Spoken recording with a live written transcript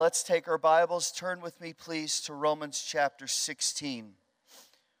Let's take our Bibles. Turn with me, please, to Romans chapter 16.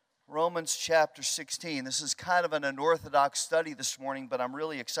 Romans chapter 16. This is kind of an unorthodox study this morning, but I'm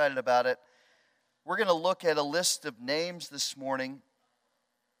really excited about it. We're going to look at a list of names this morning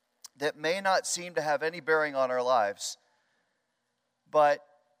that may not seem to have any bearing on our lives. But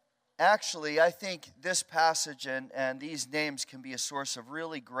actually, I think this passage and these names can be a source of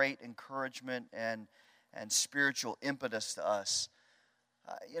really great encouragement and spiritual impetus to us.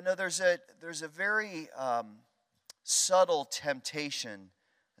 There's a very subtle temptation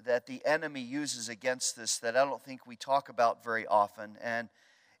that the enemy uses against us that I don't think we talk about very often. And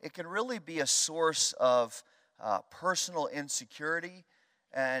it can really be a source of personal insecurity,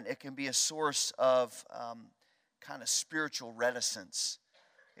 and it can be a source of kind of spiritual reticence.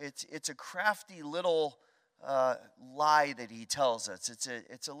 It's a crafty little lie that he tells us.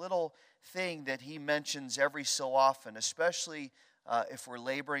 It's a little thing that he mentions every so often, especially if we're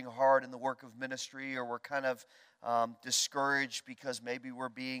laboring hard in the work of ministry, or we're kind of discouraged because maybe we're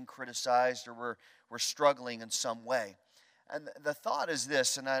being criticized, or we're struggling in some way. And the thought is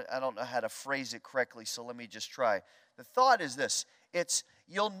this, and I don't know how to phrase it correctly, so let me just try. The thought is this: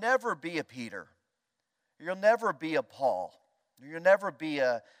 you'll never be a Peter, you'll never be a Paul, you'll never be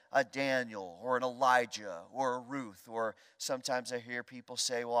a Daniel or an Elijah or a Ruth, or sometimes I hear people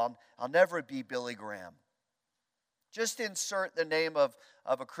say, well, I'll never be Billy Graham. Just insert the name of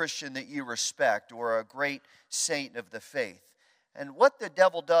a Christian that you respect, or a great saint of the faith. And what the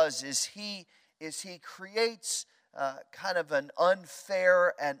devil does is he creates kind of an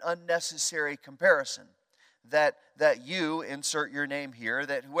unfair and unnecessary comparison. That you, insert your name here,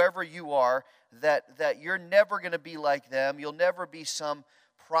 that whoever you are, that you're never going to be like them. You'll never be some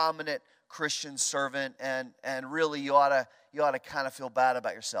prominent Christian servant, and really you ought to kind of feel bad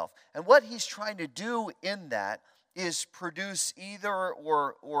about yourself. And what he's trying to do in that is produce either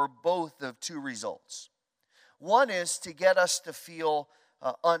or both of two results. One is to get us to feel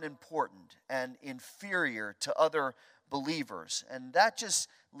unimportant and inferior to other believers. And that just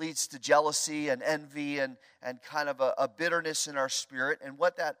leads to jealousy and envy and kind of a bitterness in our spirit. And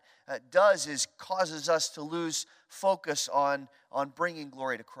what that does is causes us to lose focus on bringing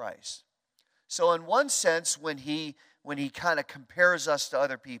glory to Christ. So in one sense, when he kind of compares us to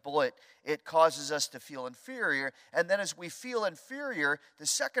other people, it causes us to feel inferior. And then as we feel inferior, the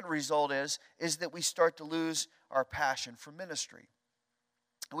second result is that we start to lose our passion for ministry.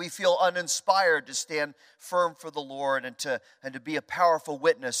 We feel uninspired to stand firm for the Lord and to be a powerful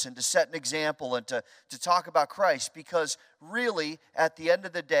witness and to set an example and to talk about Christ. Because really, at the end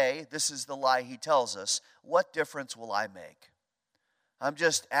of the day, this is the lie he tells us: what difference will I make? I'm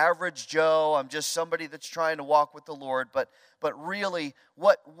just average Joe. I'm just somebody that's trying to walk with the Lord. But really,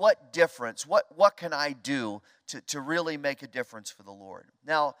 what difference? What can I do to really make a difference for the Lord?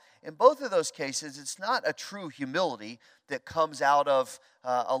 Now, in both of those cases, it's not a true humility that comes out of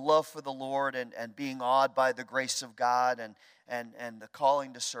a love for the Lord and being awed by the grace of God and the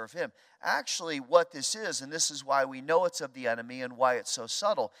calling to serve Him. Actually, what this is, and this is why we know it's of the enemy and why it's so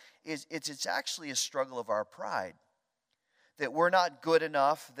subtle, is it's actually a struggle of our pride. That we're not good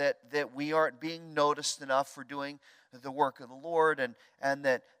enough, that we aren't being noticed enough for doing the work of the Lord, and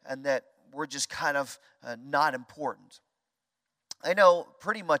that we're just kind of not important. I know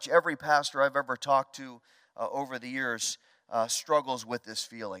pretty much every pastor I've ever talked to over the years struggles with this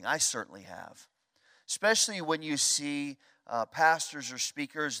feeling. I certainly have. Especially when you see pastors or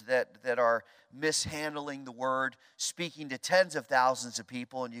speakers that are mishandling the word, speaking to tens of thousands of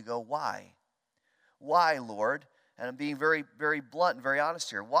people, and you go, why? Why, Lord? And I'm being very, very blunt and very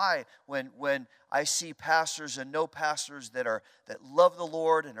honest here. Why, when I see pastors and know pastors that love the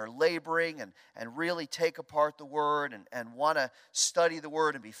Lord and are laboring and really take apart the Word and want to study the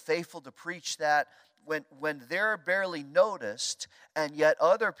Word and be faithful to preach that, when they're barely noticed, and yet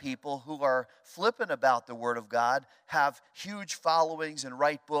other people who are flippant about the Word of God have huge followings and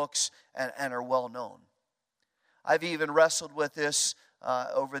write books and are well known. I've even wrestled with this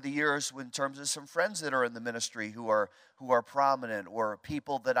over the years in terms of some friends that are in the ministry who are prominent, or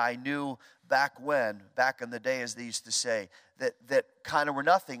people that I knew back in the day, as they used to say, that kind of were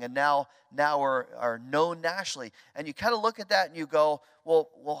nothing and now are known nationally. And you kind of look at that and you go,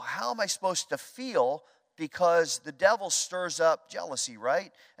 well, how am I supposed to feel? Because the devil stirs up jealousy,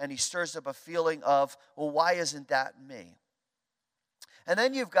 right? And he stirs up a feeling of, well, why isn't that me? And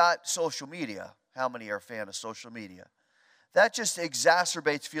then you've got social media. How many are a fan of social media? That just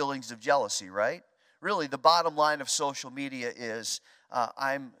exacerbates feelings of jealousy, right? Really, the bottom line of social media is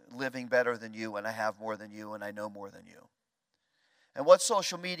I'm living better than you, and I have more than you, and I know more than you. And what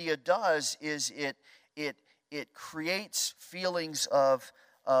social media does is it creates feelings of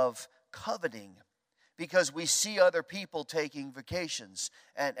of coveting, because we see other people taking vacations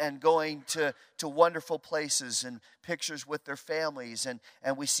and going to wonderful places and pictures with their families.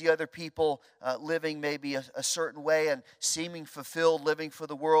 And we see other people living maybe a certain way and seeming fulfilled, living for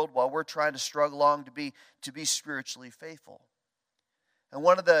the world, while we're trying to struggle along to be spiritually faithful. And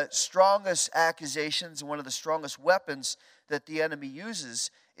one of the strongest accusations and one of the strongest weapons that the enemy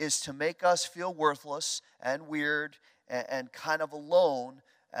uses is to make us feel worthless and weird and kind of alone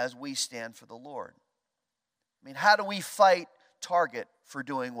as we stand for the Lord. I mean, how do we fight Target for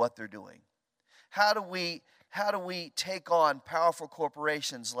doing what they're doing? How do we take on powerful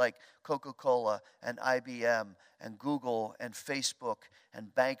corporations like Coca-Cola and IBM and Google and Facebook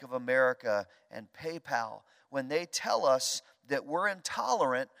and Bank of America and PayPal when they tell us that we're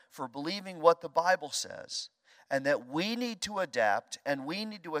intolerant for believing what the Bible says and that we need to adapt and we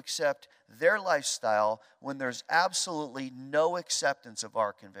need to accept their lifestyle when there's absolutely no acceptance of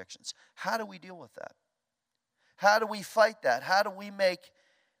our convictions? How do we deal with that? How do we fight that? How do we make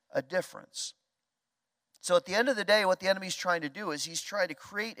a difference? So at the end of the day, what the enemy's trying to do is he's trying to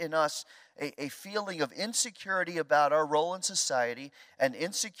create in us a feeling of insecurity about our role in society and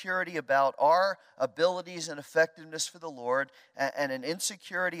insecurity about our abilities and effectiveness for the Lord and an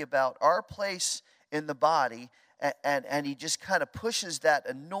insecurity about our place in the body. And he just kind of pushes that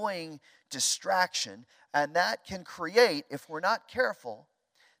annoying distraction. And that can create, if we're not careful,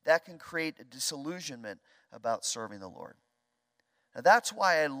 that can create a disillusionment about serving the Lord. Now that's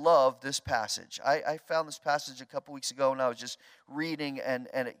why I love this passage. I found this passage a couple weeks ago and I was just reading and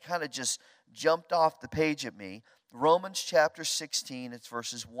it kind of just jumped off the page at me. Romans chapter 16, it's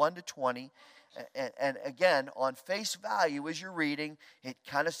verses 1 to 20. And again, on face value as you're reading, it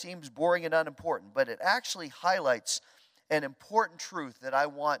kind of seems boring and unimportant, but it actually highlights an important truth that I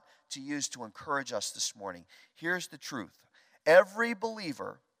want to use to encourage us this morning. Here's the truth. Every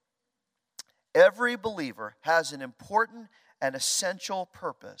believer has an important and essential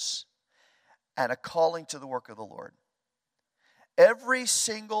purpose and a calling to the work of the Lord. Every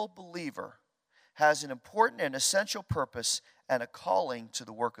single believer has an important and essential purpose and a calling to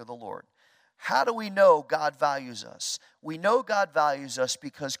the work of the Lord. How do we know God values us? We know God values us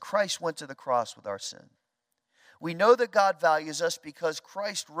because Christ went to the cross with our sin. We know that God values us because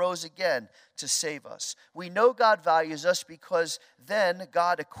Christ rose again to save us. We know God values us because then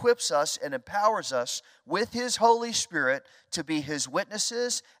God equips us and empowers us with His Holy Spirit to be His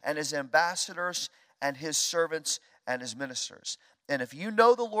witnesses and His ambassadors and His servants and His ministers. And if you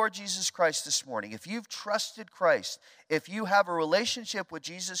know the Lord Jesus Christ this morning, if you've trusted Christ, if you have a relationship with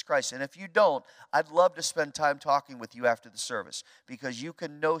Jesus Christ, and if you don't, I'd love to spend time talking with you after the service because you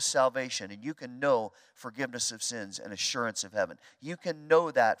can know salvation and you can know forgiveness of sins and assurance of heaven. You can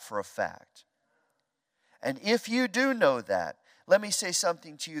know that for a fact. And if you do know that, let me say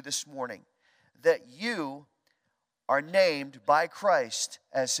something to you this morning, that you are named by Christ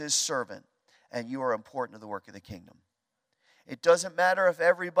as His servant and you are important to the work of the kingdom. It doesn't matter if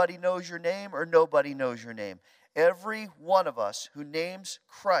everybody knows your name or nobody knows your name. Every one of us who names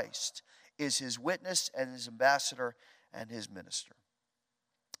Christ is His witness and His ambassador and His minister.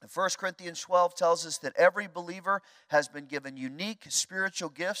 And 1 Corinthians 12 tells us that every believer has been given unique spiritual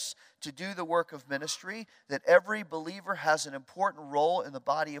gifts to do the work of ministry, that every believer has an important role in the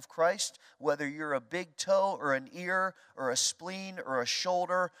body of Christ, whether you're a big toe or an ear or a spleen or a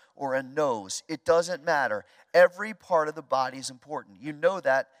shoulder or a nose. It doesn't matter. Every part of the body is important. You know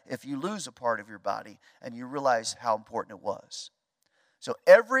that if you lose a part of your body and you realize how important it was. So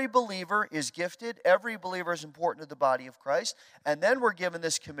every believer is gifted. Every believer is important to the body of Christ. And then we're given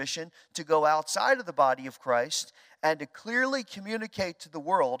this commission to go outside of the body of Christ and to clearly communicate to the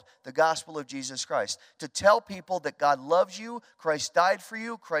world the gospel of Jesus Christ. To tell people that God loves you, Christ died for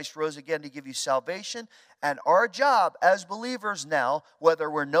you, Christ rose again to give you salvation. And our job as believers now, whether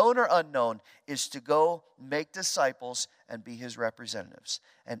we're known or unknown, is to go make disciples and be His representatives.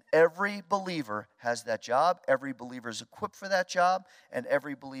 And every believer has that job. Every believer is equipped for that job. And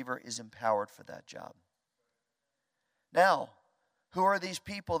every believer is empowered for that job. Now, who are these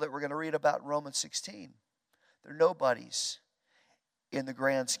people that we're going to read about in Romans 16? They're nobodies in the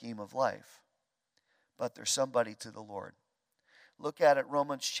grand scheme of life, but they're somebody to the Lord. Look at it,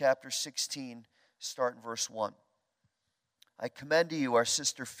 Romans chapter 16, start in verse 1. I commend to you our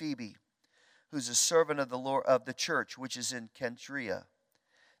sister Phoebe, who's a servant of the Lord of the church which is in Cenchrea,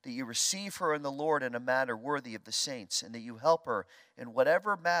 that you receive her in the Lord in a manner worthy of the saints, and that you help her in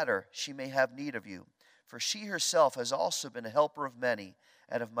whatever matter she may have need of you. For she herself has also been a helper of many,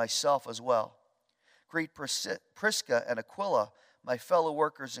 and of myself as well. Greet Prisca and Aquila, my fellow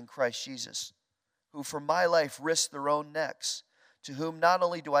workers in Christ Jesus, who for my life risked their own necks, to whom not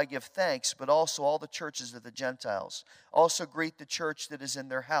only do I give thanks, but also all the churches of the Gentiles. Also greet the church that is in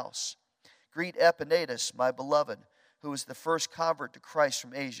their house. Greet Epaenetus, my beloved, who was the first convert to Christ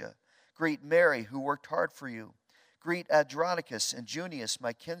from Asia. Greet Mary, who worked hard for you. Greet Andronicus and Junius,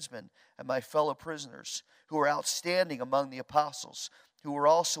 my kinsmen and my fellow prisoners, who are outstanding among the apostles, who were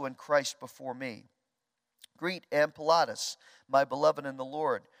also in Christ before me. Greet Ampliatus, my beloved in the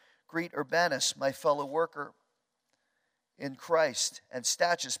Lord. Greet Urbanus, my fellow worker in Christ, and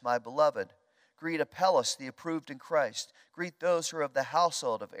Stachys, my beloved. Greet Apelles, the approved in Christ. Greet those who are of the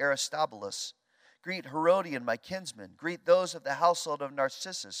household of Aristobulus. Greet Herodion, my kinsman. Greet those of the household of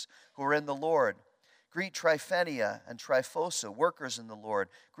Narcissus, who are in the Lord. Greet Tryphenia and Tryphosa, workers in the Lord.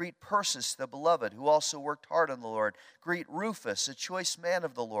 Greet Persis, the beloved, who also worked hard in the Lord. Greet Rufus, a choice man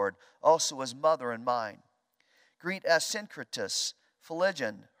of the Lord, also his mother and mine. Greet Asyncritus,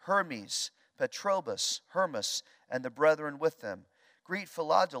 Phlegon, Hermes, Petrobus, Hermas, and the brethren with them. Greet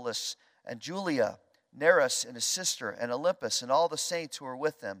Philodolus and Julia, Nereus and his sister, and Olympus, and all the saints who are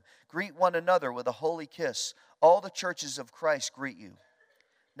with them. Greet one another with a holy kiss. All the churches of Christ greet you.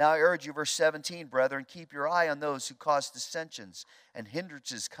 Now I urge you, verse 17, brethren, keep your eye on those who cause dissensions and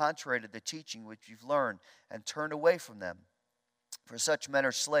hindrances contrary to the teaching which you've learned, and turn away from them. For such men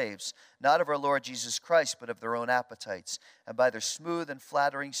are slaves, not of our Lord Jesus Christ, but of their own appetites. And by their smooth and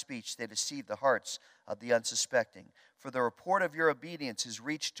flattering speech they deceive the hearts of the unsuspecting. For the report of your obedience has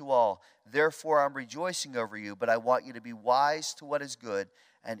reached to all. Therefore I'm rejoicing over you, but I want you to be wise to what is good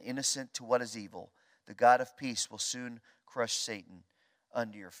and innocent to what is evil. The God of peace will soon crush Satan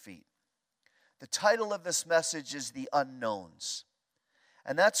under your feet. The title of this message is The Unknowns.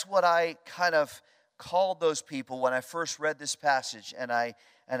 And that's what I kind of called those people when I first read this passage, and I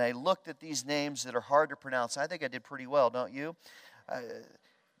looked at these names that are hard to pronounce. I think I did pretty well, don't you?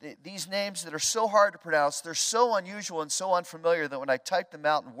 These names that are so hard to pronounce, they're so unusual and so unfamiliar that when I typed them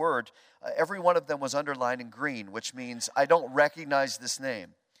out in Word, every one of them was underlined in green, which means I don't recognize this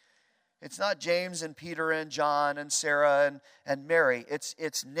name. It's not James and Peter and John and Sarah and Mary.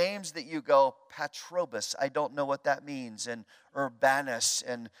 It's names that you go, Patrobus, I don't know what that means, and Urbanus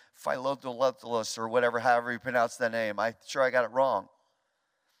and Philodolus, or however you pronounce that name. I'm sure I got it wrong.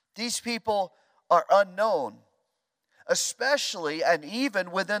 These people are unknown, especially and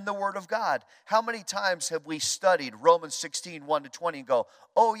even within the Word of God. How many times have we studied Romans 16, 1-20 and go,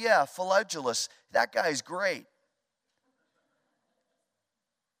 oh yeah, Philogulus, that guy's great.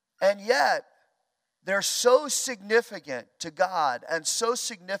 And yet, they're so significant to God and so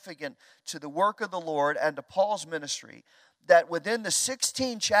significant to the work of the Lord and to Paul's ministry that within the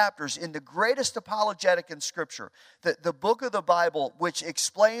 16 chapters in the greatest apologetic in Scripture, the book of the Bible, which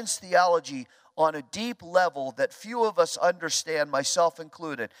explains theology on a deep level that few of us understand, myself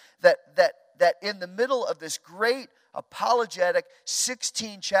included, that in the middle of this great apologetic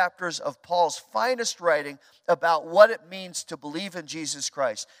 16 chapters of Paul's finest writing about what it means to believe in Jesus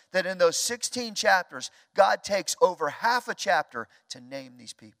Christ, that in those 16 chapters, God takes over half a chapter to name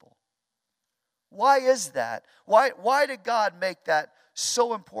these people. Why is that? Why did God make that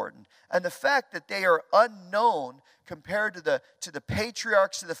so important? And the fact that they are unknown compared to the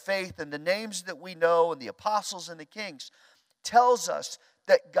patriarchs of the faith and the names that we know and the apostles and the kings tells us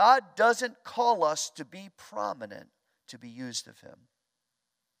that God doesn't call us to be prominent to be used of Him.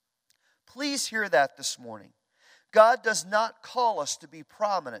 Please hear that this morning. God does not call us to be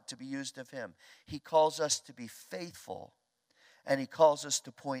prominent to be used of Him. He calls us to be faithful, and He calls us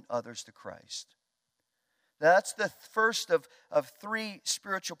to point others to Christ. That's the first of three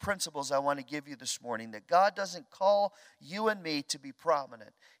spiritual principles I want to give you this morning, that God doesn't call you and me to be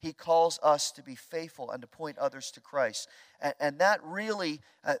prominent. He calls us to be faithful and to point others to Christ. And that really,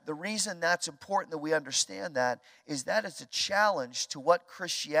 the reason that's important that we understand that is a challenge to what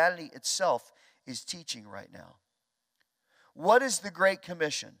Christianity itself is teaching right now. What is the Great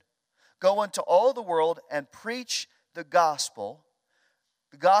Commission? Go into all the world and preach the gospel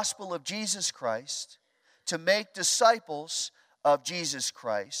of Jesus Christ, to make disciples of Jesus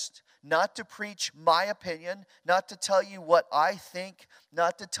Christ, not to preach my opinion, not to tell you what I think,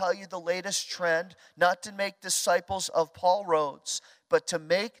 not to tell you the latest trend, not to make disciples of Paul Rhodes, but to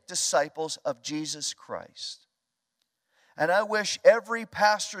make disciples of Jesus Christ. And I wish every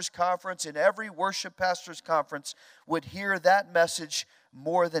pastor's conference and every worship pastor's conference would hear that message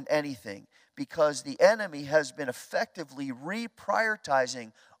more than anything, because the enemy has been effectively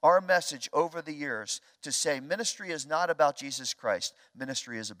reprioritizing our message over the years to say ministry is not about Jesus Christ.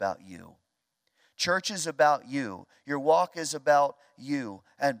 Ministry is about you. Church is about you. Your walk is about you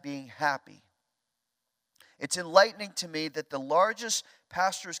and being happy. It's enlightening to me that the largest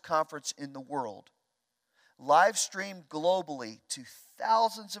pastors' conference in the world live streamed globally to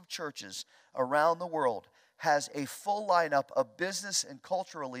thousands of churches around the world, has a full lineup of business and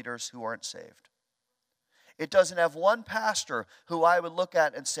cultural leaders who aren't saved. It doesn't have one pastor who I would look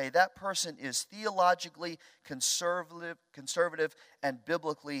at and say that person is theologically conservative and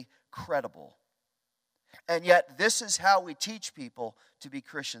biblically credible. And yet this is how we teach people to be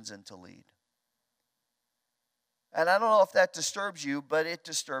Christians and to lead. And I don't know if that disturbs you, but it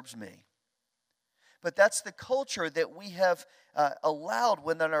disturbs me. But that's the culture that we have allowed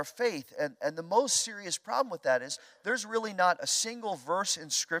within our faith. And the most serious problem with that is there's really not a single verse in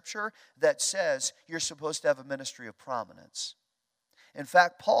Scripture that says you're supposed to have a ministry of prominence. In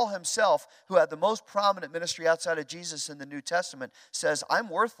fact, Paul himself, who had the most prominent ministry outside of Jesus in the New Testament, says, I'm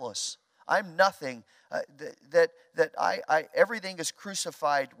worthless. I'm nothing. Everything is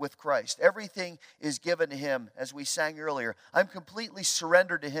crucified with Christ. Everything is given to him, as we sang earlier. I'm completely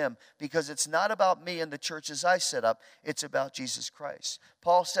surrendered to him because it's not about me and the churches I set up. It's about Jesus Christ.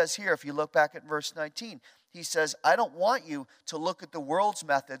 Paul says here, if you look back at verse 19, he says, I don't want you to look at the world's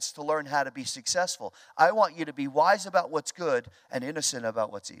methods to learn how to be successful. I want you to be wise about what's good and innocent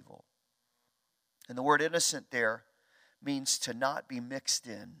about what's evil. And the word innocent there means to not be mixed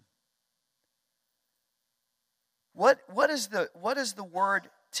in. What is the word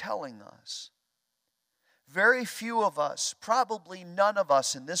telling us? Very few of us, probably none of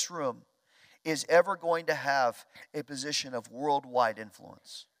us in this room, is ever going to have a position of worldwide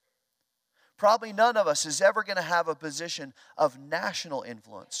influence. Probably none of us is ever going to have a position of national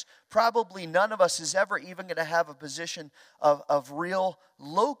influence. Probably none of us is ever even going to have a position of real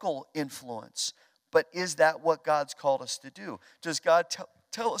local influence. But is that what God's called us to do? Does God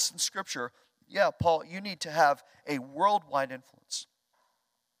tell us in Scripture, yeah, Paul, you need to have a worldwide influence?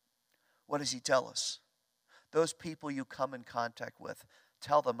 What does he tell us? Those people you come in contact with,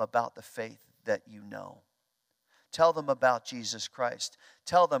 tell them about the faith that you know. Tell them about Jesus Christ.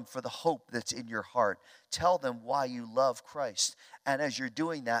 Tell them for the hope that's in your heart. Tell them why you love Christ. And as you're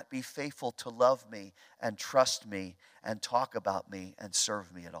doing that, be faithful to love me and trust me and talk about me and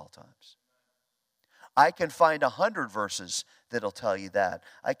serve me at all times. I can find 100 verses that'll tell you that.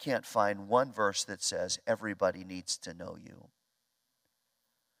 I can't find one verse that says everybody needs to know you.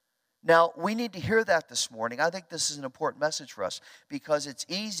 Now, we need to hear that this morning. I think this is an important message for us because it's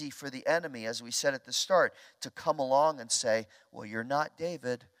easy for the enemy, as we said at the start, to come along and say, well, you're not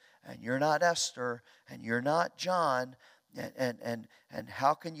David, and you're not Esther, and you're not John, and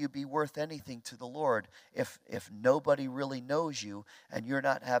how can you be worth anything to the Lord if nobody really knows you and you're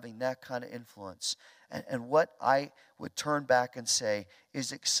not having that kind of influence? And what I would turn back and say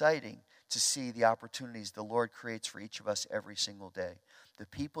is exciting to see the opportunities the Lord creates for each of us every single day. The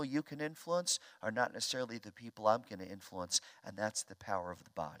people you can influence are not necessarily the people I'm going to influence, and that's the power of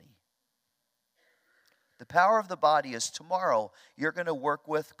the body. The power of the body is tomorrow you're going to work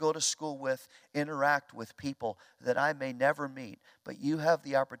with, go to school with, interact with people that I may never meet, but you have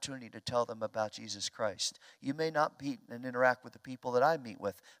the opportunity to tell them about Jesus Christ. You may not meet and interact with the people that I meet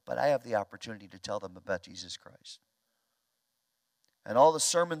with, but I have the opportunity to tell them about Jesus Christ. And all the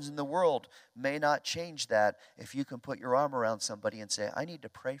sermons in the world may not change that if you can put your arm around somebody and say, I need to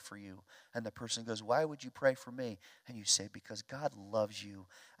pray for you. And the person goes, why would you pray for me? And you say, because God loves you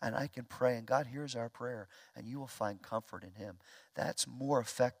and I can pray and God hears our prayer and you will find comfort in him. That's more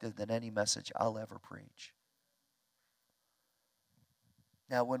effective than any message I'll ever preach.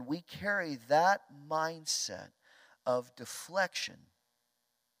 Now, when we carry that mindset of deflection,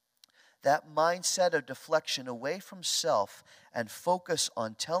 away from self and focus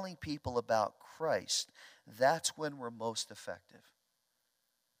on telling people about Christ, that's when we're most effective.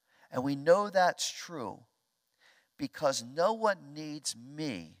 And we know that's true because no one needs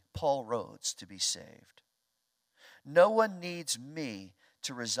me, Paul Rhodes, to be saved. No one needs me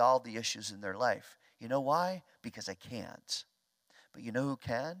to resolve the issues in their life. You know why? Because I can't. But you know who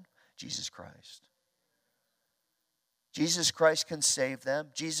can? Jesus Christ. Jesus Christ can save them.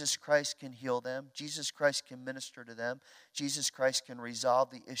 Jesus Christ can heal them. Jesus Christ can minister to them. Jesus Christ can resolve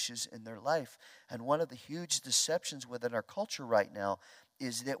the issues in their life. And one of the huge deceptions within our culture right now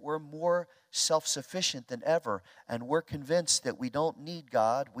is that we're more self-sufficient than ever. And we're convinced that we don't need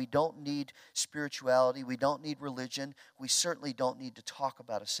God. We don't need spirituality. We don't need religion. We certainly don't need to talk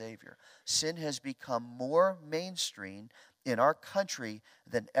about a Savior. Sin has become more mainstream in our country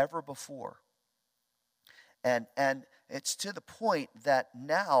than ever before. And it's to the point that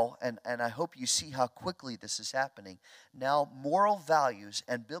now, and I hope you see how quickly this is happening, now moral values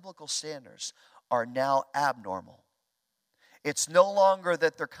and biblical standards are now abnormal. It's no longer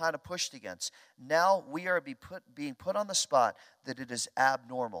that they're kind of pushed against. Now we are being put on the spot that it is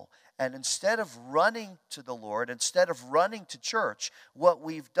abnormal. And instead of running to the Lord, instead of running to church, what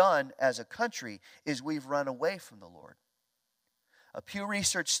we've done as a country is we've run away from the Lord. A Pew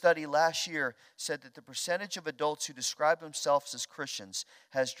Research study last year said that the percentage of adults who describe themselves as Christians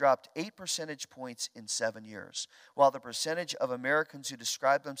has dropped 8 percentage points in 7 years, while the percentage of Americans who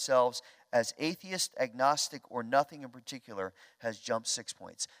describe themselves as atheist, agnostic, or nothing in particular has jumped 6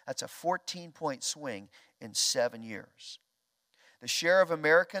 points. That's a 14-point swing in 7 years. The share of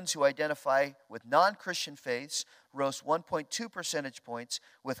Americans who identify with non-Christian faiths rose 1.2 percentage points,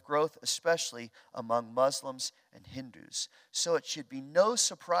 with growth especially among Muslims and Hindus. So it should be no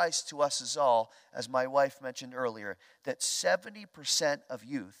surprise to us all, as my wife mentioned earlier, that 70% of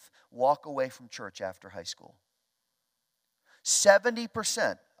youth walk away from church after high school.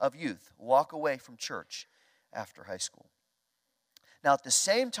 70% of youth walk away from church after high school. Now, at the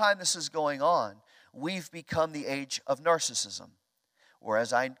same time this is going on, we've become the age of narcissism, or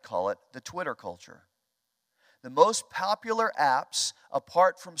as I call it, the Twitter culture. The most popular apps,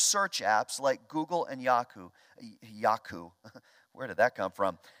 apart from search apps like Google and Yahoo, where did that come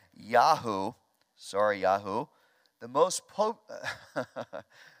from? Yahoo, the most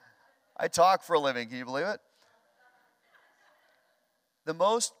I talk for a living, can you believe it? The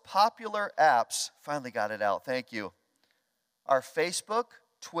most popular apps, finally got it out, thank you, are Facebook,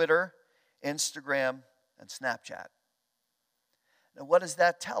 Twitter, Instagram, and Snapchat. Now, what does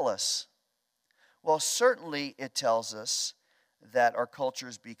that tell us? Well, certainly it tells us that our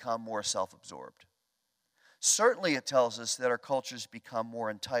cultures become more self-absorbed. Certainly it tells us that our cultures become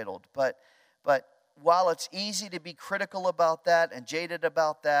more entitled. But while it's easy to be critical about that and jaded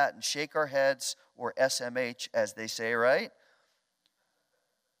about that and shake our heads, or SMH as they say, right?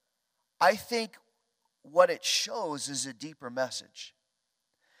 I think what it shows is a deeper message.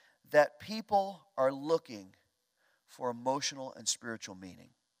 That people are looking for emotional and spiritual meaning.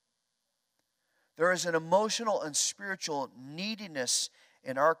 There is an emotional and spiritual neediness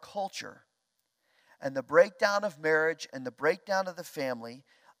in our culture. And the breakdown of marriage and the breakdown of the family,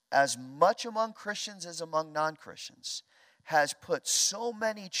 as much among Christians as among non-Christians, has put so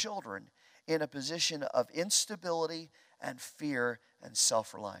many children in a position of instability and fear and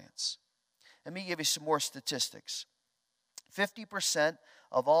self-reliance. Let me give you some more statistics. 50%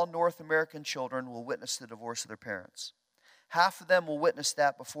 of all North American children will witness the divorce of their parents. Half of them will witness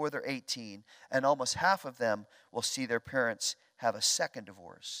that before they're 18, and almost half of them will see their parents have a second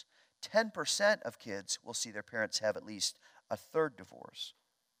divorce. 10% of kids will see their parents have at least a third divorce.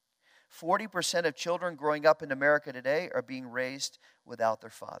 40% of children growing up in America today are being raised without their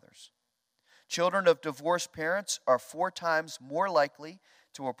fathers. Children of divorced parents are 4 times more likely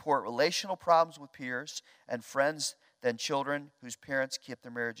to report relational problems with peers and friends than children whose parents keep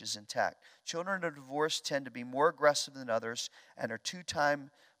their marriages intact. Children of divorce tend to be more aggressive than others and are 2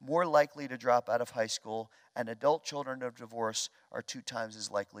 times more likely to drop out of high school, and adult children of divorce are 2 times as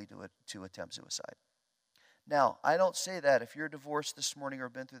likely to attempt suicide. Now, I don't say that if you're divorced this morning or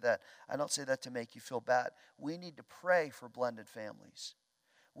been through that, I don't say that to make you feel bad. We need to pray for blended families.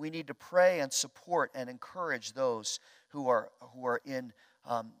 We need to pray and support and encourage those who are in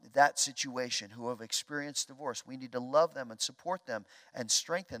that situation, who have experienced divorce. We need to love them and support them and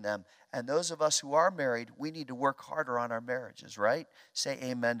strengthen them. And those of us who are married, we need to work harder on our marriages, right? Say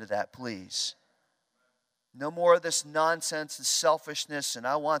amen to that, please. No more of this nonsense, this selfishness, and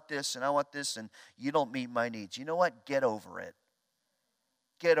I want this, and you don't meet my needs. You know what? Get over it.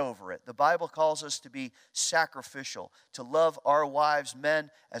 Get over it. The Bible calls us to be sacrificial, to love our wives, men,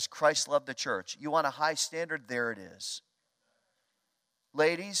 as Christ loved the church. You want a high standard? There it is.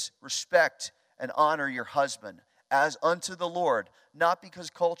 Ladies, respect and honor your husband as unto the Lord, not because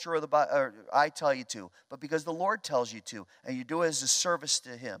culture or I tell you to, but because the Lord tells you to, and you do it as a service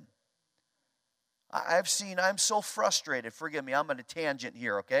to Him. I'm so frustrated. Forgive me, I'm on a tangent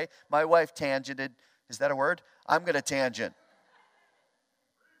here, okay? My wife tangented. Is that a word? I'm going to tangent.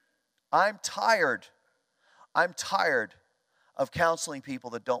 I'm tired of counseling people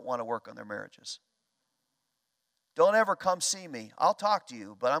that don't want to work on their marriages. Don't ever come see me. I'll talk to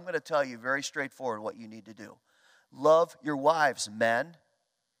you, but I'm going to tell you very straightforward what you need to do. Love your wives, men.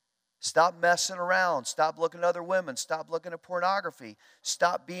 Stop messing around. Stop looking at other women. Stop looking at pornography.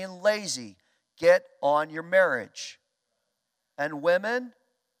 Stop being lazy. Get on your marriage. And women,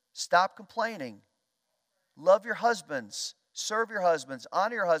 stop complaining. Love your husbands. Serve your husbands.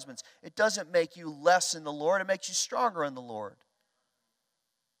 Honor your husbands. It doesn't make you less in the Lord. It makes you stronger in the Lord.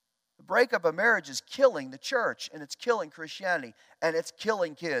 The breakup of marriage is killing the church, and it's killing Christianity, and it's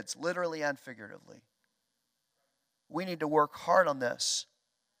killing kids, literally and figuratively. We need to work hard on this.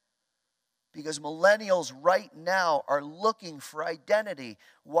 Because millennials right now are looking for identity.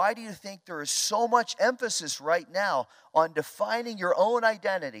 Why do you think there is so much emphasis right now on defining your own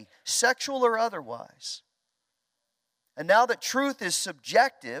identity, sexual or otherwise? And now that truth is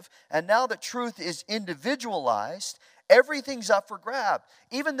subjective, and now that truth is individualized, everything's up for grab,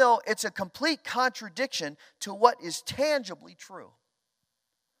 even though it's a complete contradiction to what is tangibly true.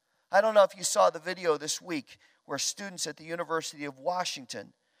 I don't know if you saw the video this week where students at the University of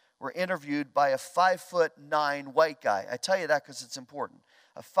Washington were interviewed by a 5'9" white guy. I tell you that because it's important.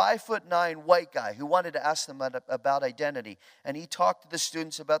 A 5'9" white guy who wanted to ask them about identity. And he talked to the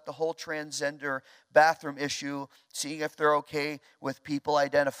students about the whole transgender bathroom issue, seeing if they're okay with people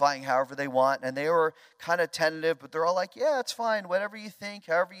identifying however they want. And they were kind of tentative, but they're all like, yeah, it's fine. Whatever you think,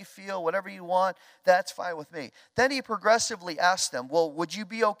 however you feel, whatever you want, that's fine with me. Then he progressively asked them, well, would you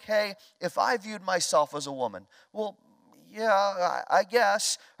be okay if I viewed myself as a woman? Well, yeah, I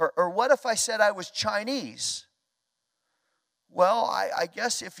guess. Or what if I said I was Chinese? Well, I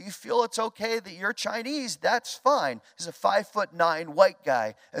guess if you feel it's okay that you're Chinese, that's fine. He's a 5'9" white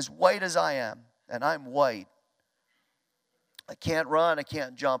guy, as white as I am, and I'm white. I can't run, I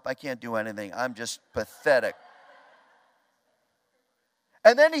can't jump, I can't do anything. I'm just pathetic.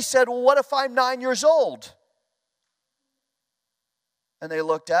 And then he said, well, what if I'm 9 years old? And they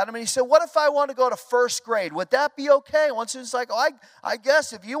looked at him and he said, what if I want to go to first grade? Would that be okay? One student's like, oh, I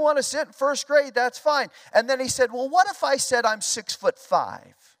guess if you want to sit in first grade, that's fine. And then he said, well, what if I said I'm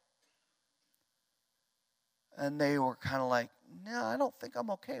 6'5"? And they were kind of like, no, I don't think I'm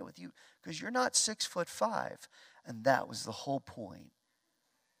okay with you because you're not 6'5". And that was the whole point.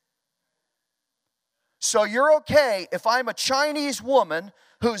 So you're okay if I'm a Chinese woman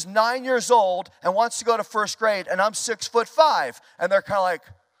who's 9 years old and wants to go to first grade and I'm 6'5". And they're kind of like,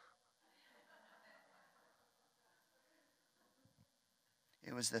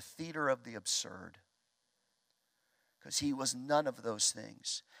 it was the theater of the absurd. Because he was none of those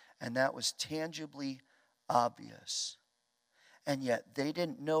things. And that was tangibly obvious. And yet they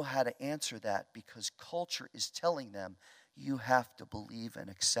didn't know how to answer that because culture is telling them, you have to believe and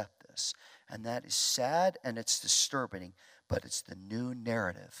accept this. And that is sad and it's disturbing, but it's the new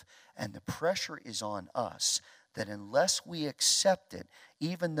narrative. And the pressure is on us that unless we accept it,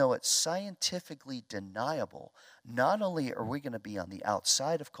 even though it's scientifically deniable, not only are we going to be on the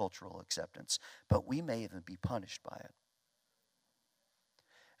outside of cultural acceptance, but we may even be punished by it.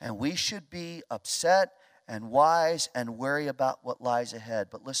 And we should be upset and wise and worry about what lies ahead.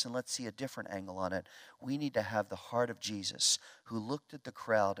 But listen, let's see a different angle on it. We need to have the heart of Jesus, who looked at the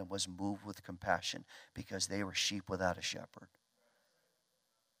crowd and was moved with compassion because they were sheep without a shepherd.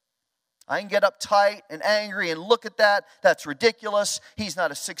 I can get uptight and angry and look at that. That's ridiculous. He's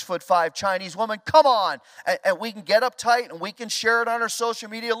not a 6'5" Chinese woman. Come on. And we can get uptight and we can share it on our social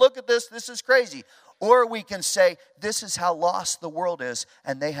media. Look at this. This is crazy. Or we can say, this is how lost the world is.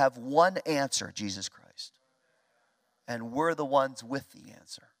 And they have one answer, Jesus Christ. And we're the ones with the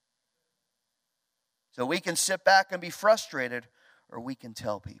answer. So we can sit back and be frustrated, or we can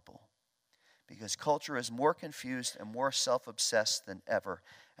tell people. Because culture is more confused and more self-obsessed than ever.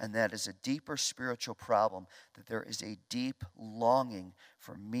 And that is a deeper spiritual problem, that there is a deep longing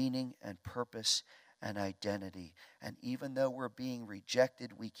for meaning and purpose and identity. And even though we're being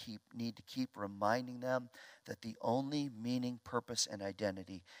rejected, we need to keep reminding them that the only meaning, purpose, and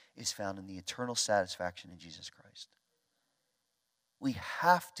identity is found in the eternal satisfaction in Jesus Christ. We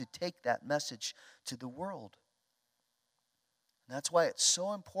have to take that message to the world. And that's why it's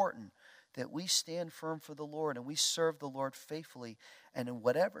so important that we stand firm for the Lord and we serve the Lord faithfully. And in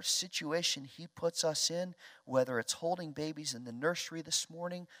whatever situation He puts us in, whether it's holding babies in the nursery this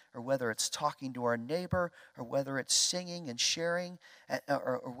morning, or whether it's talking to our neighbor, or whether it's singing and sharing,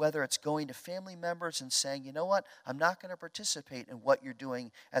 or whether it's going to family members and saying, you know what, I'm not going to participate in what you're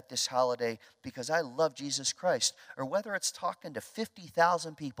doing at this holiday because I love Jesus Christ. Or whether it's talking to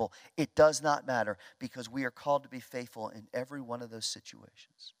 50,000 people, it does not matter because we are called to be faithful in every one of those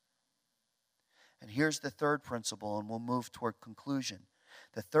situations. And here's the third principle, and we'll move toward conclusion.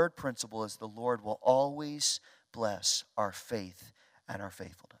 The third principle is the Lord will always bless our faith and our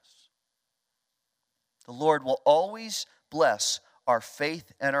faithfulness. The Lord will always bless our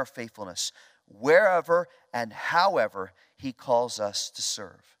faith and our faithfulness, wherever and however He calls us to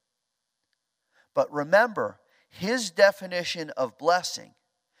serve. But remember, His definition of blessing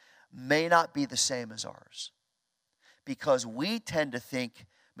may not be the same as ours, because we tend to think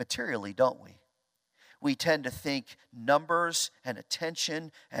materially, don't we? We tend to think numbers and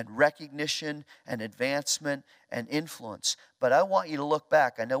attention and recognition and advancement and influence. But I want you to look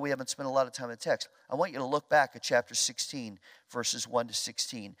back. I know we haven't spent a lot of time in the text. I want you to look back at chapter 16, verses 1 to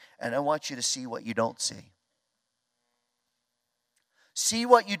 16. And I want you to see what you don't see. See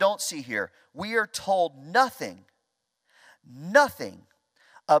what you don't see here. We are told nothing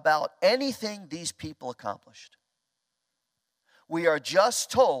about anything these people accomplished. We are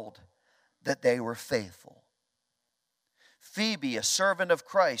just told that they were faithful. Phoebe, a servant of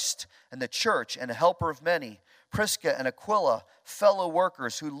Christ and the church and a helper of many. Prisca and Aquila, fellow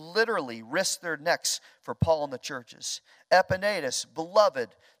workers who literally risked their necks for Paul and the churches. Epaenetus, beloved,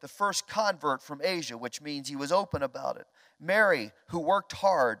 the first convert from Asia, which means he was open about it. Mary, who worked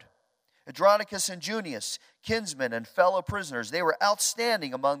hard. Andronicus and Junius, kinsmen and fellow prisoners. They were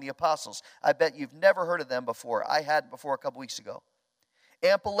outstanding among the apostles. I bet you've never heard of them before. I hadn't before a couple weeks ago.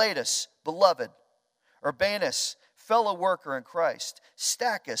 Ampliatus, beloved. Urbanus, fellow worker in Christ.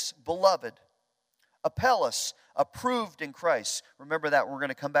 Stachys, beloved. Apelles, approved in Christ. Remember that. We're going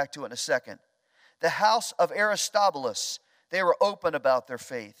to come back to it in a second. The house of Aristobulus. They were open about their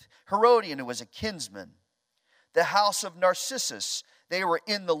faith. Herodian, who was a kinsman. The house of Narcissus. They were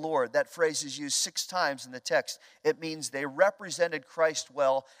in the Lord. That phrase is used 6 times in the text. It means they represented Christ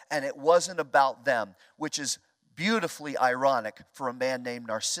well, and it wasn't about them, which is beautifully ironic for a man named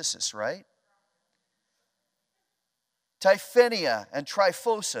Narcissus, right? Tryphenia and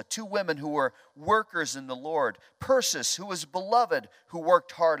Tryphosa, 2 women who were workers in the Lord. Persis, who was beloved, who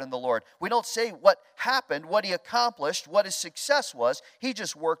worked hard in the Lord. We don't say what happened, what he accomplished, what his success was. He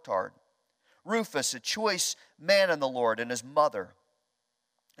just worked hard. Rufus, a choice man in the Lord, and his mother.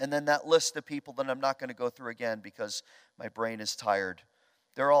 And then that list of people that I'm not going to go through again because my brain is tired.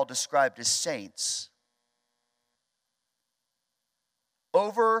 They're all described as saints.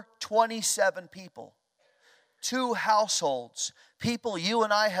 Over 27 people. 2 households. People you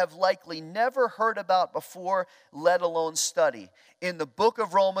and I have likely never heard about before, let alone study. In the book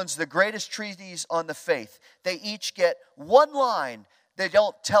of Romans, the greatest treatise on the faith, they each get 1 line. They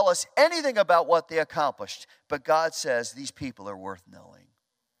don't tell us anything about what they accomplished. But God says these people are worth knowing.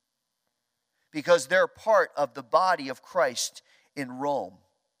 Because they're part of the body of Christ in Rome.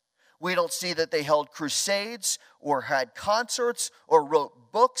 We don't see that they held crusades or had concerts or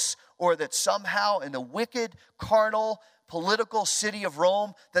wrote books or that somehow in the wicked, carnal, political city of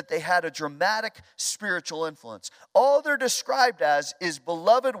Rome that they had a dramatic spiritual influence. All they're described as is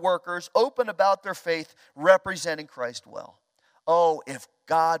beloved workers, open about their faith, representing Christ well. Oh, if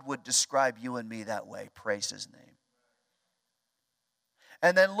God would describe you and me that way, praise his name.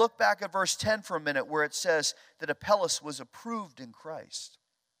 And then look back at verse 10 for a minute where it says that Apelles was approved in Christ.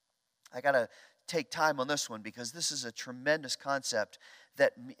 I got to take time on this one because this is a tremendous concept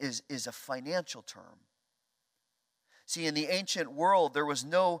that is a financial term. See, in the ancient world, there was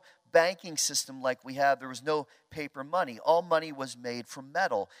no banking system like we have. There was no paper money. All money was made from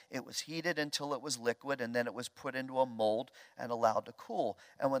metal. It was heated until it was liquid, and then it was put into a mold and allowed to cool.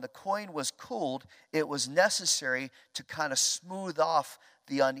 And when the coin was cooled, it was necessary to kind of smooth off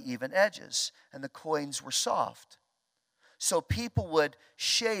the uneven edges, and the coins were soft. So people would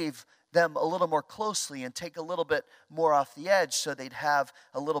shave them a little more closely and take a little bit more off the edge so they'd have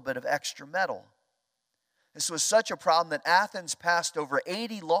a little bit of extra metal. This was such a problem that Athens passed over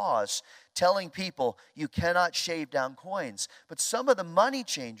 80 laws telling people you cannot shave down coins. But some of the money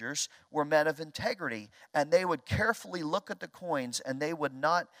changers were men of integrity, and they would carefully look at the coins, and they would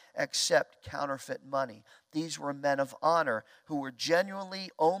not accept counterfeit money. These were men of honor who were genuinely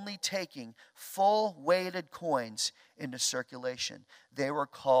only taking full weighted coins into circulation. They were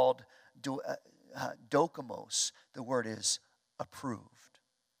called dokimos. The word is approved.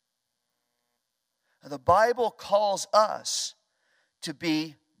 The Bible calls us to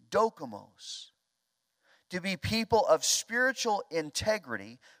be dokimos, to be people of spiritual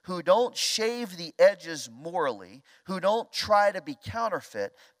integrity who don't shave the edges morally, who don't try to be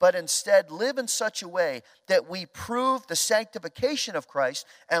counterfeit, but instead live in such a way that we prove the sanctification of Christ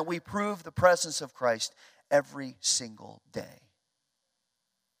and we prove the presence of Christ every single day.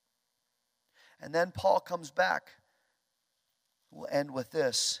 And then Paul comes back. We'll end with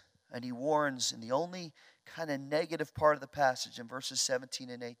this. And he warns in the only kind of negative part of the passage in verses 17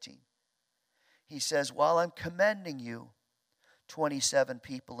 and 18. He says, while I'm commending you, 27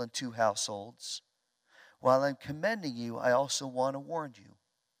 people and 2 households, while I'm commending you, I also want to warn you.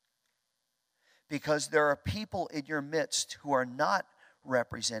 Because there are people in your midst who are not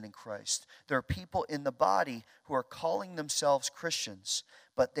representing Christ. There are people in the body who are calling themselves Christians,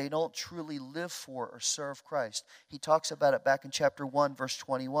 but they don't truly live for or serve Christ. He talks about it back in chapter 1, verse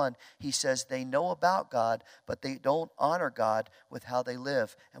 21. He says they know about God, but they don't honor God with how they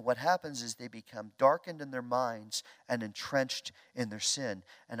live. And what happens is they become darkened in their minds and entrenched in their sin.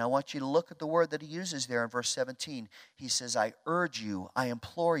 And I want you to look at the word that he uses there in verse 17. He says, I urge you, I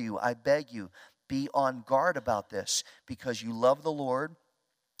implore you, I beg you, be on guard about this, because you love the Lord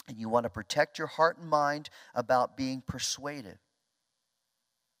and you want to protect your heart and mind about being persuaded.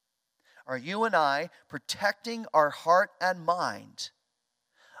 Are you and I protecting our heart and mind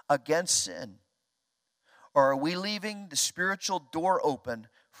against sin? Or are we leaving the spiritual door open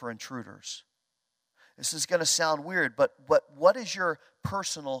for intruders? This is going to sound weird, but what is your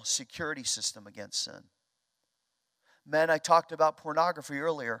personal security system against sin? Men, I talked about pornography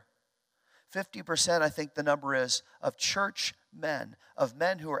earlier. 50%, I think the number is, of church men, of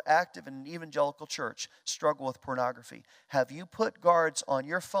men who are active in an evangelical church, struggle with pornography. Have you put guards on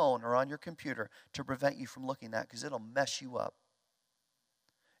your phone or on your computer to prevent you from looking at that? Because it'll mess you up.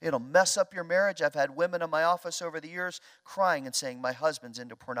 It'll mess up your marriage. I've had women in my office over the years crying and saying, my husband's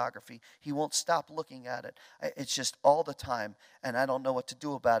into pornography. He won't stop looking at it. It's just all the time, and I don't know what to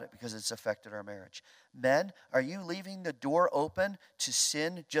do about it because it's affected our marriage. Men, are you leaving the door open to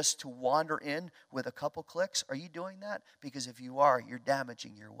sin just to wander in with a couple clicks? Are you doing that? Because if you are, you're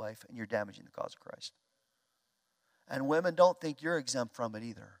damaging your wife and you're damaging the cause of Christ. And women, don't think you're exempt from it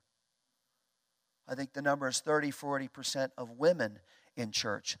either. I think the number is 30-40% of women in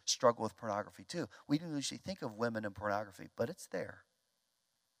church struggle with pornography too. We don't usually think of women in pornography, but it's there.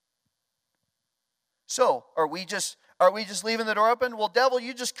 So, are we just leaving the door open? Well, devil,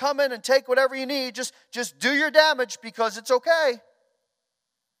 you just come in and take whatever you need. Just do your damage because it's okay.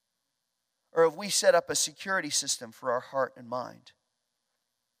 Or have we set up a security system for our heart and mind?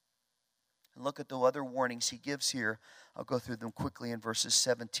 And look at the other warnings he gives here. I'll go through them quickly in verses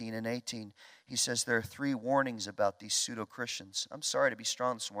 17 and 18. He says there are 3 warnings about these pseudo-Christians. I'm sorry to be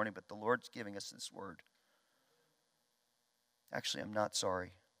strong this morning, but the Lord's giving us this word. Actually, I'm not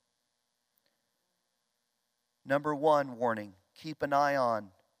sorry. Number 1 warning, keep an eye on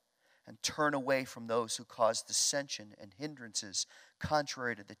and turn away from those who cause dissension and hindrances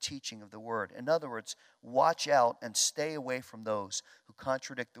contrary to the teaching of the word. In other words, watch out and stay away from those who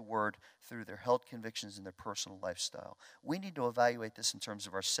contradict the word through their held convictions and their personal lifestyle. We need to evaluate this in terms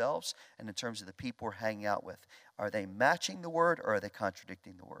of ourselves and in terms of the people we're hanging out with. Are they matching the word or are they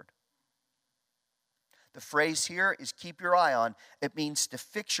contradicting the word? The phrase here is keep your eye on. It means to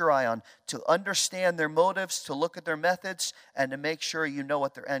fix your eye on, to understand their motives, to look at their methods, and to make sure you know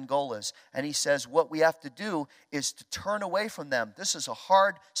what their end goal is. And he says what we have to do is to turn away from them. This is a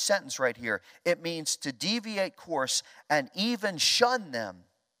hard sentence right here. It means to deviate course and even shun them.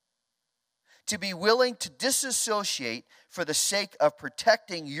 To be willing to disassociate for the sake of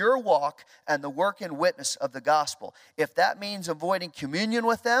protecting your walk and the work and witness of the gospel. If that means avoiding communion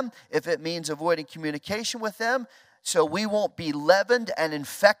with them, if it means avoiding communication with them, so we won't be leavened and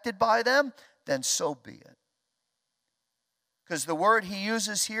infected by them, then so be it. Because the word he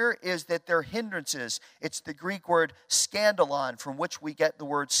uses here is that they're hindrances. It's the Greek word scandalon, from which we get the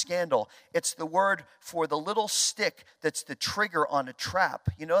word scandal. It's the word for the little stick that's the trigger on a trap.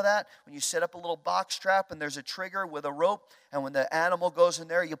 You know that? When you set up a little box trap and there's a trigger with a rope, and when the animal goes in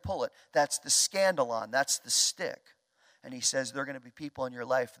there, you pull it. That's the scandalon. That's the stick. And he says there are going to be people in your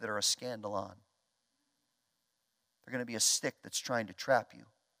life that are a scandalon. They're going to be a stick that's trying to trap you.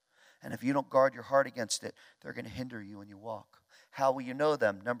 And if you don't guard your heart against it, they're going to hinder you when you walk. How will you know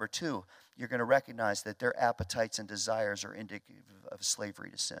them? Number 2, you're going to recognize that their appetites and desires are indicative of slavery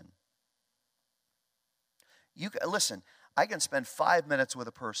to sin. Listen, I can spend 5 minutes with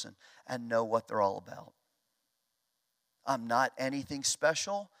a person and know what they're all about. I'm not anything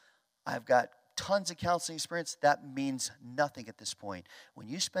special. I've got tons of counseling experience. That means nothing at this point. When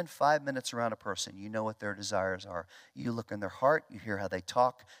you spend 5 minutes around a person, you know what their desires are. You look in their heart, you hear how they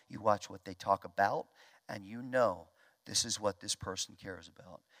talk, you watch what they talk about, and you know this is what this person cares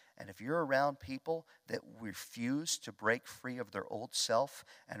about. And if you're around people that refuse to break free of their old self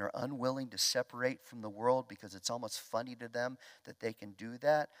and are unwilling to separate from the world because it's almost funny to them that they can do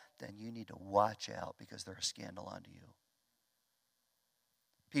that, then you need to watch out because they're a scandal unto you.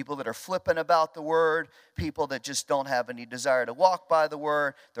 People that are flippant about the word, people that just don't have any desire to walk by the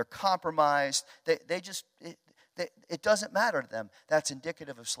word, they're compromised. It doesn't matter to them. That's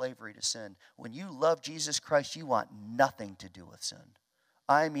indicative of slavery to sin. When you love Jesus Christ, you want nothing to do with sin.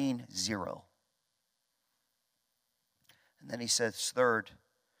 I mean 0. And then he says, 3rd,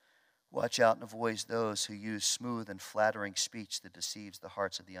 Watch out and avoid those who use smooth and flattering speech that deceives the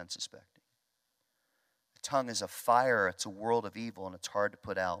hearts of the unsuspecting. The tongue is a fire, it's a world of evil, and it's hard to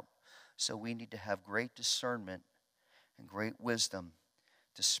put out. So we need to have great discernment and great wisdom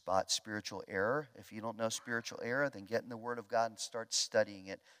to spot spiritual error. If you don't know spiritual error, then get in the Word of God and start studying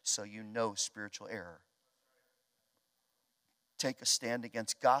it so you know spiritual error. Take a stand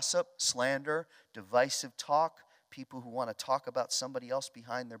against gossip, slander, divisive talk, people who want to talk about somebody else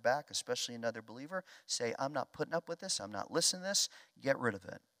behind their back, especially another believer. Say, I'm not putting up with this, I'm not listening to this, get rid of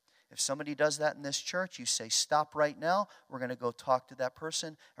it. If somebody does that in this church, you say, stop right now. We're going to go talk to that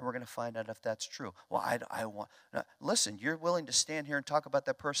person, and we're going to find out if that's true. Well, I want... Now, listen, you're willing to stand here and talk about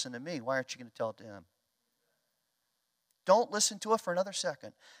that person to me. Why aren't you going to tell it to him? Don't listen to it for another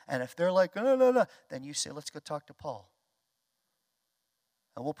second. And if they're like, no, then you say, let's go talk to Paul.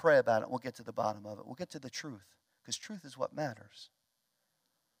 And we'll pray about it. We'll get to the bottom of it. We'll get to the truth, because truth is what matters.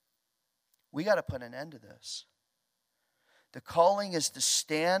 We got to put an end to this. The calling is to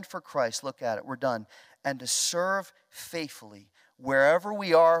stand for Christ. Look at it. We're done. And to serve faithfully. Wherever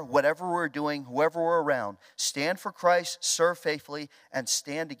we are, whatever we're doing, whoever we're around. Stand for Christ, serve faithfully, and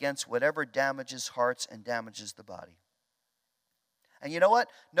stand against whatever damages hearts and damages the body. And you know what?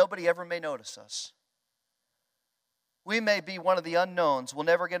 Nobody ever may notice us. We may be one of the unknowns. We'll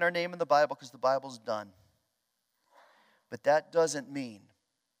never get our name in the Bible because the Bible's done. But that doesn't mean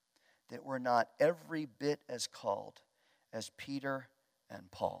that we're not every bit as called as Peter and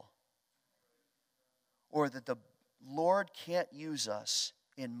Paul. Or that the Lord can't use us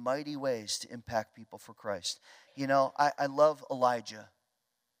in mighty ways to impact people for Christ. You know, I love Elijah.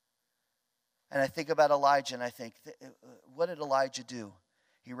 And I think about Elijah and I think, what did Elijah do?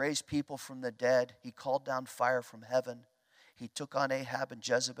 He raised people from the dead. He called down fire from heaven. He took on Ahab and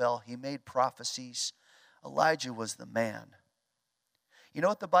Jezebel. He made prophecies. Elijah was the man. You know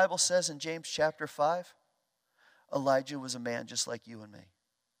what the Bible says in James chapter 5? Elijah was a man just like you and me.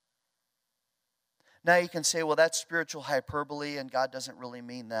 Now you can say, well, that's spiritual hyperbole and God doesn't really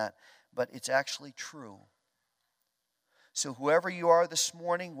mean that. But it's actually true. So whoever you are this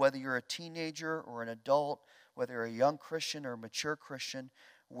morning, whether you're a teenager or an adult, whether you're a young Christian or a mature Christian,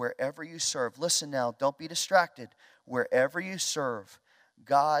 wherever you serve, listen now, don't be distracted. Wherever you serve,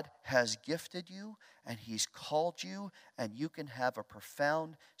 God has gifted you and He's called you, and you can have a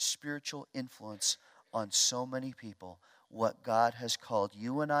profound spiritual influence on so many people. What God has called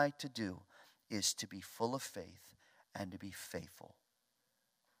you and I to do is to be full of faith and to be faithful.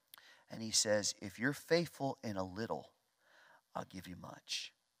 And He says, if you're faithful in a little, I'll give you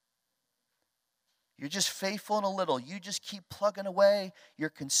much. You're just faithful in a little. You just keep plugging away. You're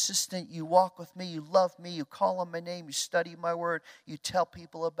consistent. You walk with me. You love me. You call on my name. You study my word. You tell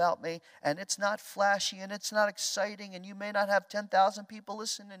people about me. And it's not flashy and it's not exciting. And you may not have 10,000 people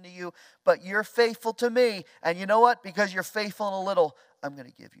listening to you. But you're faithful to me. And you know what? Because you're faithful in a little, I'm going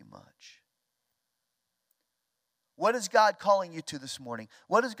to give you much. What is God calling you to this morning?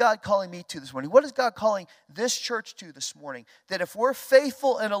 What is God calling me to this morning? What is God calling this church to this morning? That if we're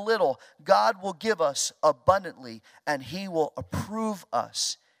faithful in a little, God will give us abundantly and He will approve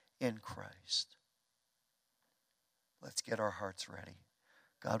us in Christ. Let's get our hearts ready.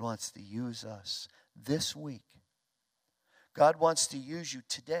 God wants to use us this week. God wants to use you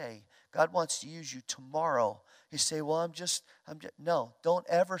today. God wants to use you tomorrow. You say, well, I'm just. No, don't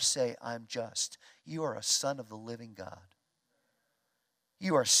ever say I'm just. You are a son of the living God.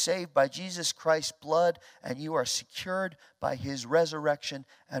 You are saved by Jesus Christ's blood, and you are secured by His resurrection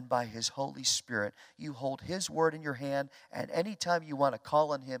and by His Holy Spirit. You hold His word in your hand, and anytime you want to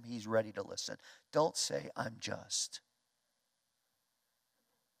call on Him, He's ready to listen. Don't say, I'm just.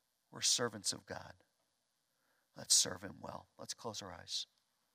 We're servants of God. Let's serve Him well. Let's close our eyes.